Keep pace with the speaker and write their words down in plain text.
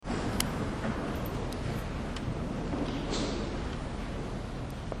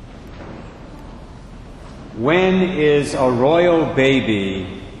When is a royal baby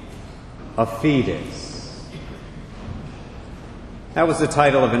a fetus? That was the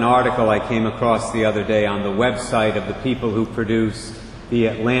title of an article I came across the other day on the website of the people who produce The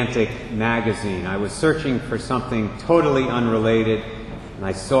Atlantic magazine. I was searching for something totally unrelated, and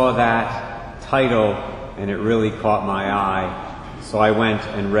I saw that title, and it really caught my eye, so I went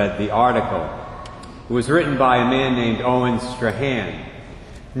and read the article. It was written by a man named Owen Strahan.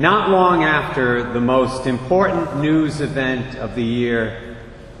 Not long after the most important news event of the year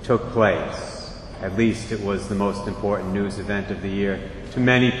took place, at least it was the most important news event of the year to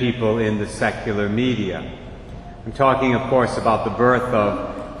many people in the secular media. I'm talking, of course, about the birth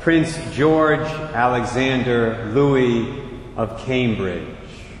of Prince George Alexander Louis of Cambridge,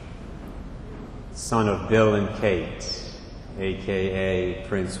 son of Bill and Kate, a.k.a.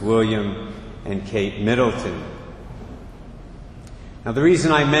 Prince William and Kate Middleton. Now, the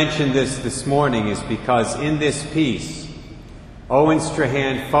reason I mentioned this morning is because in this piece, Owen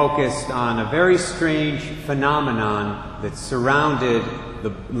Strahan focused on a very strange phenomenon that surrounded the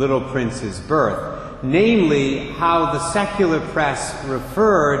little prince's birth, namely how the secular press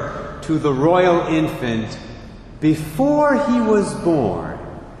referred to the royal infant before he was born.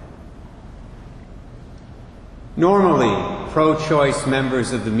 Normally, pro-choice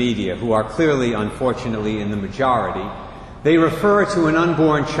members of the media, who are clearly, unfortunately, in the majority, they refer to an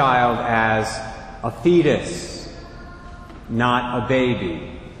unborn child as a fetus, not a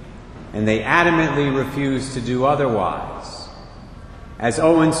baby, and they adamantly refuse to do otherwise. As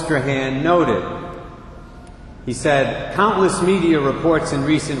Owen Strahan noted, he said, countless media reports in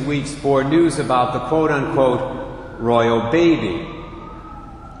recent weeks bore news about the quote-unquote royal baby.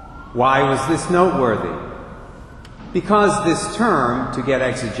 Why was this noteworthy? Because this term, to get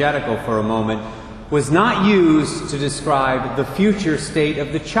exegetical for a moment, was not used to describe the future state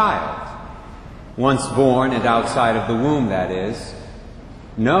of the child, once born and outside of the womb, that is.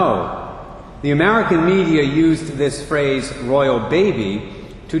 No, the American media used this phrase, royal baby,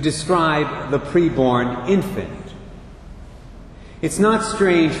 to describe the preborn infant. It's not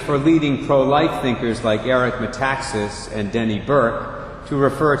strange for leading pro-life thinkers like Eric Metaxas and Denny Burke to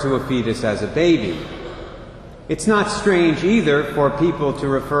refer to a fetus as a baby. It's not strange either for people to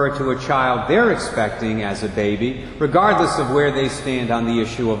refer to a child they're expecting as a baby, regardless of where they stand on the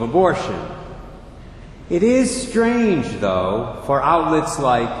issue of abortion. It is strange, though, for outlets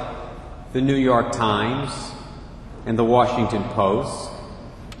like the New York Times and the Washington Post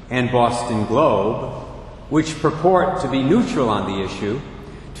and Boston Globe, which purport to be neutral on the issue,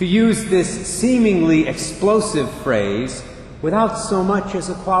 to use this seemingly explosive phrase without so much as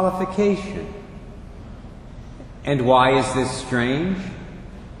a qualification. And why is this strange?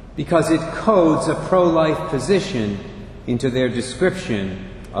 Because it codes a pro-life position into their description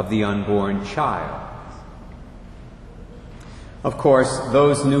of the unborn child. Of course,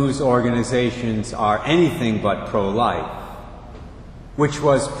 those news organizations are anything but pro-life, which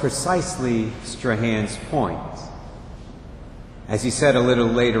was precisely Strahan's point. As he said a little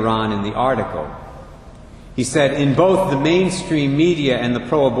later on in the article, he said, in both the mainstream media and the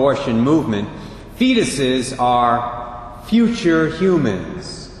pro-abortion movement, fetuses are future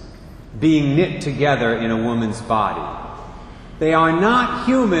humans being knit together in a woman's body. They are not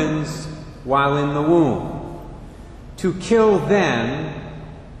humans while in the womb. To kill them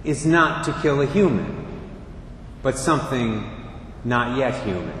is not to kill a human, but something not yet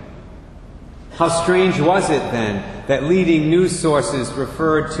human. How strange was it then that leading news sources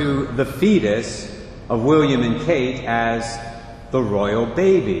referred to the fetus of William and Kate as the royal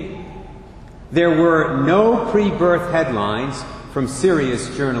baby? There were no pre-birth headlines from serious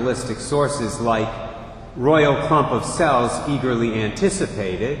journalistic sources like royal clump of cells eagerly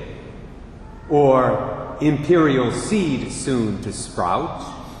anticipated or imperial seed soon to sprout.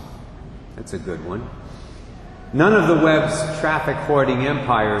 That's a good one. None of the web's traffic-hoarding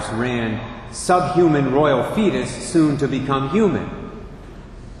empires ran subhuman royal fetus soon to become human.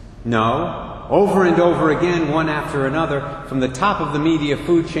 No. Over and over again, one after another, from the top of the media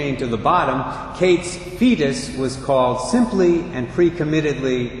food chain to the bottom, Kate's fetus was called simply and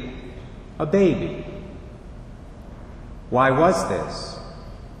pre-committedly a baby. Why was this?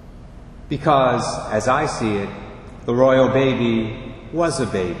 Because, as I see it, the royal baby was a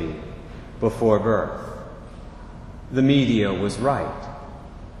baby before birth. The media was right.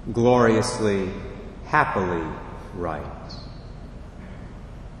 Gloriously, happily right.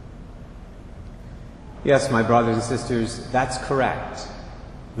 Yes, my brothers and sisters, that's correct.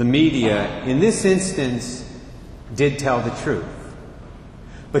 The media, in this instance, did tell the truth.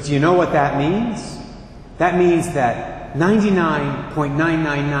 But do you know what that means? That means that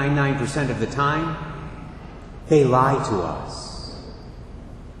 99.9999% of the time, They lie to us.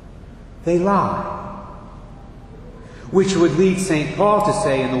 They lie. Which would lead St. Paul to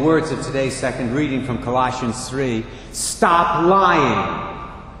say, in the words of today's second reading from Colossians 3, stop lying.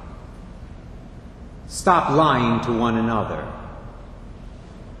 Stop lying to one another.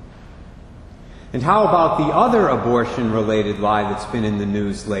 And how about the other abortion-related lie that's been in the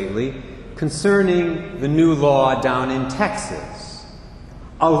news lately concerning the new law down in Texas?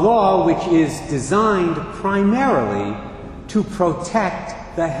 A law which is designed primarily to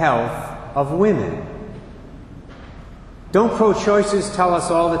protect the health of women. Don't pro-choicers tell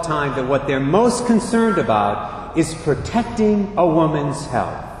us all the time that what they're most concerned about is protecting a woman's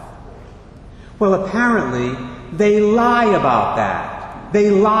health? Well, apparently, they lie about that.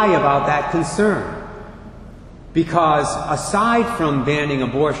 They lie about that concern. Because aside from banning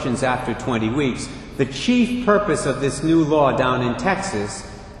abortions after 20 weeks, the chief purpose of this new law down in Texas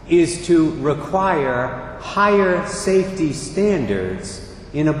is to require higher safety standards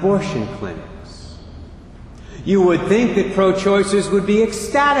in abortion clinics. You would think that pro-choicers would be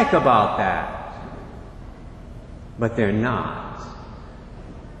ecstatic about that. But they're not.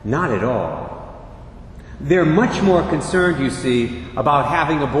 Not at all. They're much more concerned, you see, about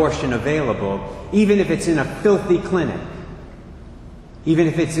having abortion available, even if it's in a filthy clinic. Even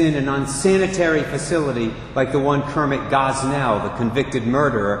if it's in an unsanitary facility like the one Kermit Gosnell, the convicted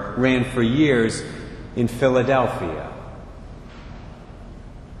murderer, ran for years in Philadelphia.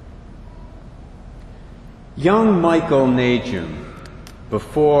 Young Michael Najum,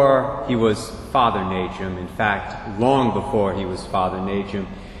 before he was Father Najum, in fact, long before he was Father Najum,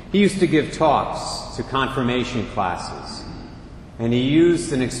 he used to give talks to confirmation classes. And he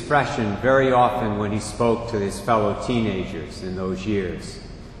used an expression very often when he spoke to his fellow teenagers in those years.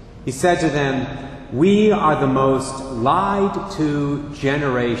 He said to them, "We are the most lied to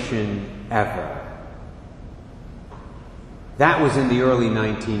generation ever." That was in the early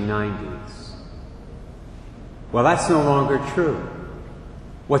 1990s. Well, that's no longer true.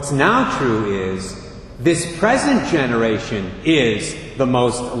 What's now true is this present generation is the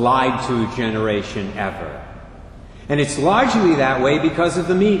most lied to generation ever. And it's largely that way because of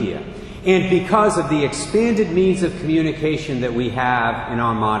the media and because of the expanded means of communication that we have in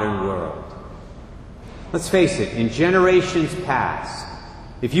our modern world. Let's face it, in generations past,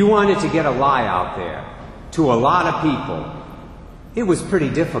 if you wanted to get a lie out there to a lot of people, it was pretty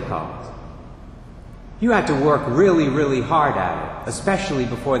difficult. You had to work really, really hard at it, especially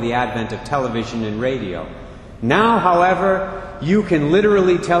before the advent of television and radio. Now, however, you can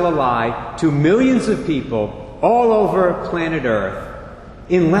literally tell a lie to millions of people all over planet Earth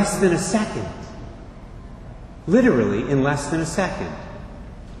in less than a second. Literally in less than a second.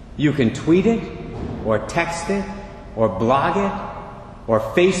 You can tweet it, or text it, or blog it, or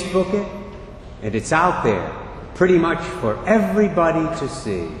Facebook it, and it's out there, pretty much for everybody to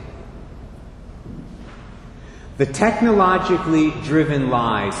see. The technologically driven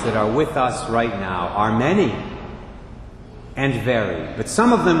lies that are with us right now are many and varied, but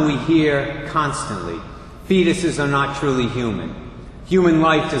some of them we hear constantly. Fetuses are not truly human. Human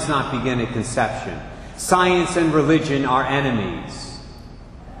life does not begin at conception. Science and religion are enemies.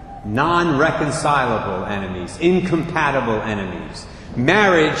 Non-reconcilable enemies. Incompatible enemies.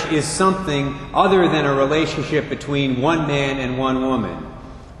 Marriage is something other than a relationship between one man and one woman.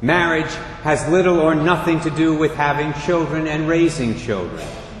 Marriage has little or nothing to do with having children and raising children.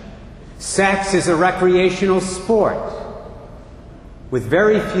 Sex is a recreational sport with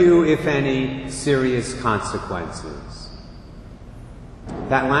very few, if any, serious consequences.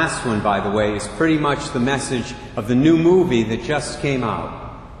 That last one, by the way, is pretty much the message of the new movie that just came out.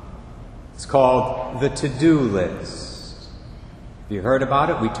 It's called The To-Do List. Have you heard about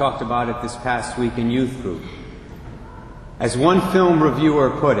it? We talked about it this past week in youth group. As one film reviewer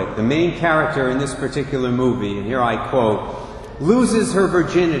put it, the main character in this particular movie, and here I quote, loses her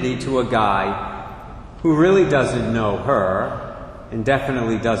virginity to a guy who really doesn't know her and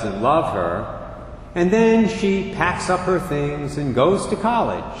definitely doesn't love her, and then she packs up her things and goes to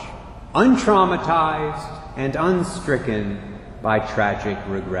college, untraumatized and unstricken by tragic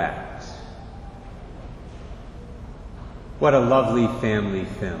regret. What a lovely family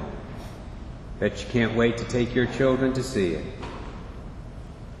film. Bet you can't wait to take your children to see it.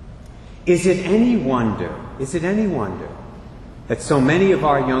 Is it any wonder that so many of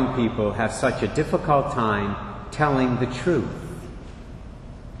our young people have such a difficult time telling the truth?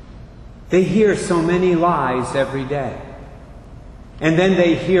 They hear so many lies every day. And then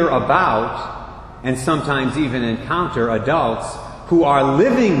they hear about, and sometimes even encounter, adults who are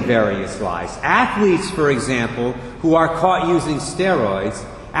living various lies. Athletes, for example, who are caught using steroids,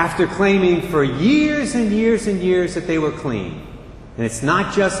 after claiming for years and years and years that they were clean. And it's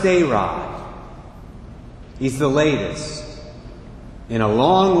not just A-Rod. He's the latest in a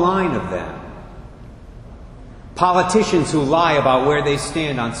long line of them. Politicians who lie about where they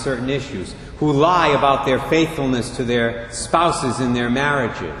stand on certain issues, who lie about their faithfulness to their spouses in their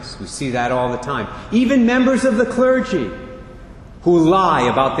marriages. We see that all the time. Even members of the clergy who lie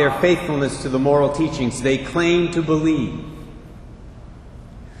about their faithfulness to the moral teachings they claim to believe.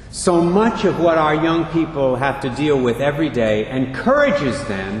 So much of what our young people have to deal with every day encourages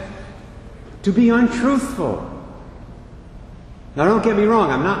them to be untruthful. Now, don't get me wrong,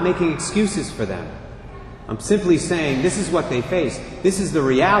 I'm not making excuses for them. I'm simply saying this is what they face. This is the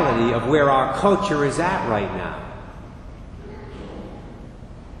reality of where our culture is at right now.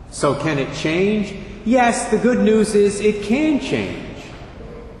 So can it change? Yes, the good news is it can change.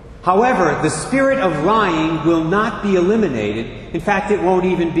 However, the spirit of lying will not be eliminated. In fact, it won't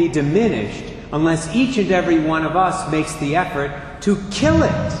even be diminished unless each and every one of us makes the effort to kill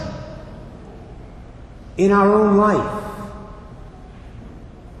it in our own life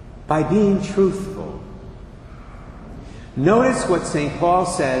by being truthful. Notice what St. Paul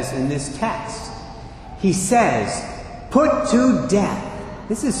says in this text. He says, put to death.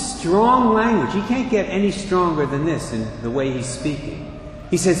 This is strong language. You can't get any stronger than this in the way he's speaking.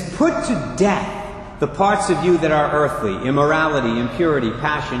 He says, put to death the parts of you that are earthly, immorality, impurity,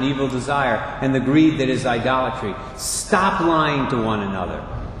 passion, evil desire, and the greed that is idolatry. Stop lying to one another,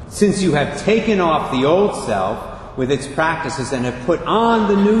 since you have taken off the old self with its practices and have put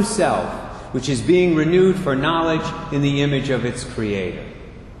on the new self, which is being renewed for knowledge in the image of its Creator.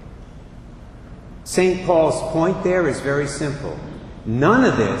 St. Paul's point there is very simple. None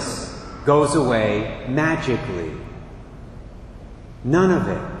of this goes away magically. None of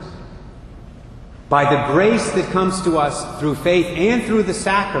it. By the grace that comes to us through faith and through the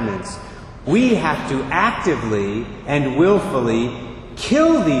sacraments, we have to actively and willfully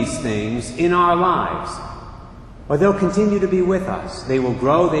kill these things in our lives, or they'll continue to be with us. They will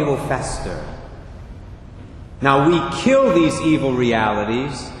grow, they will fester. Now, we kill these evil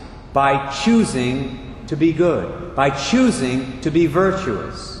realities by choosing to be good, by choosing to be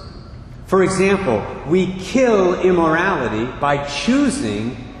virtuous. For example, we kill immorality by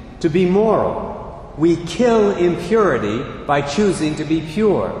choosing to be moral. We kill impurity by choosing to be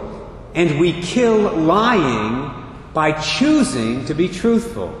pure. And we kill lying by choosing to be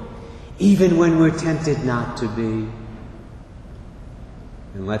truthful, even when we're tempted not to be.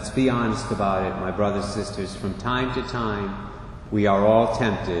 And let's be honest about it, my brothers and sisters. From time to time, we are all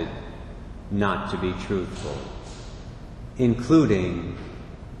tempted not to be truthful, including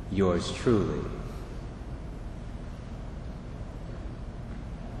yours truly.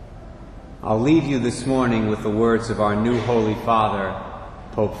 I'll leave you this morning with the words of our new Holy Father,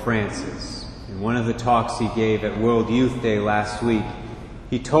 Pope Francis. In one of the talks he gave at World Youth Day last week,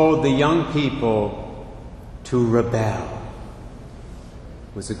 he told the young people to rebel.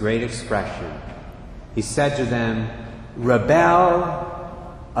 It was a great expression. He said to them,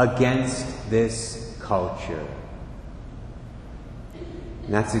 rebel against this culture.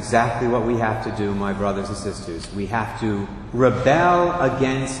 And that's exactly what we have to do, my brothers and sisters. We have to rebel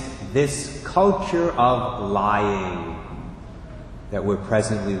against this culture of lying that we're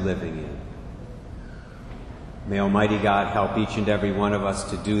presently living in. May Almighty God help each and every one of us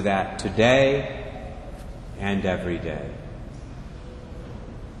to do that today and every day.